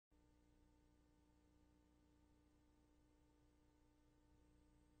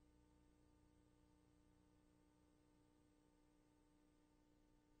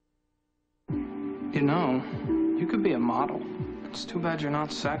You know, you could be a model. It's too bad you're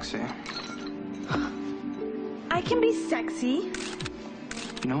not sexy. I can be sexy.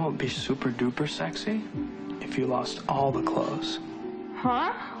 You know what would be super duper sexy? If you lost all the clothes.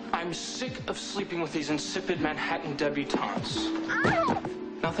 Huh? I'm sick of sleeping with these insipid Manhattan debutantes. Ow!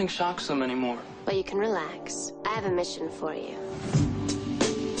 Nothing shocks them anymore. But you can relax. I have a mission for you.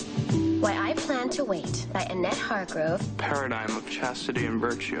 Why I Plan to Wait by Annette Hargrove. Paradigm of chastity and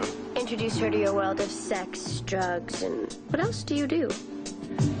virtue. Introduce her to your world of sex, drugs, and what else do you do?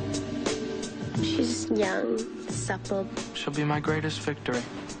 She's young, supple. She'll be my greatest victory.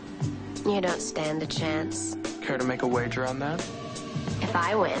 You don't stand a chance. Care to make a wager on that? If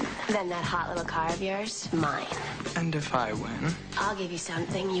I win, then that hot little car of yours, mine. And if I win? I'll give you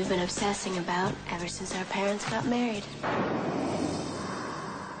something you've been obsessing about ever since our parents got married.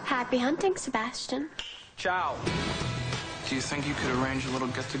 Happy hunting, Sebastian. Ciao. Do you think you could arrange a little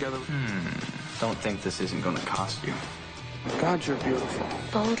get-together? Don't think this isn't going to cost you. God, you're beautiful.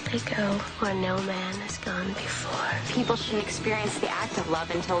 Boldly go where no man has gone before. People shouldn't experience the act of love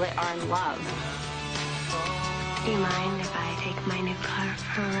until they are in love. Do you mind if I take my new car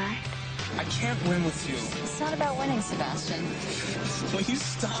for a ride? I can't win with you. It's not about winning, Sebastian. Please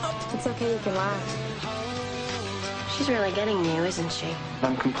stop. It's okay, you can laugh. She's really getting you, isn't she?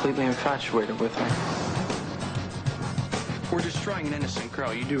 I'm completely infatuated with her. We're destroying an innocent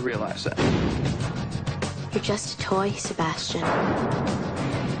girl. You do realize that. You're just a toy, Sebastian.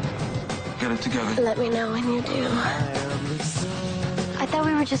 Get it together. Let me know when you do. I thought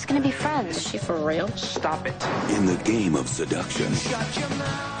we were just gonna be friends. Is she for real? Stop it. In the game of seduction,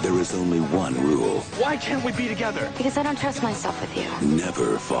 there is only one rule. Why can't we be together? Because I don't trust myself with you.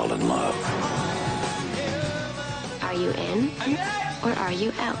 Never fall in love. Are you in? Annette! Or are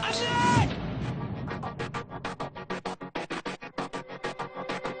you out? Annette!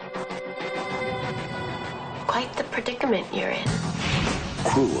 Quite the predicament you're in.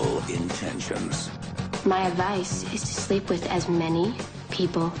 Cruel intentions. My advice is to sleep with as many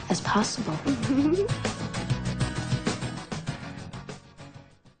people as possible.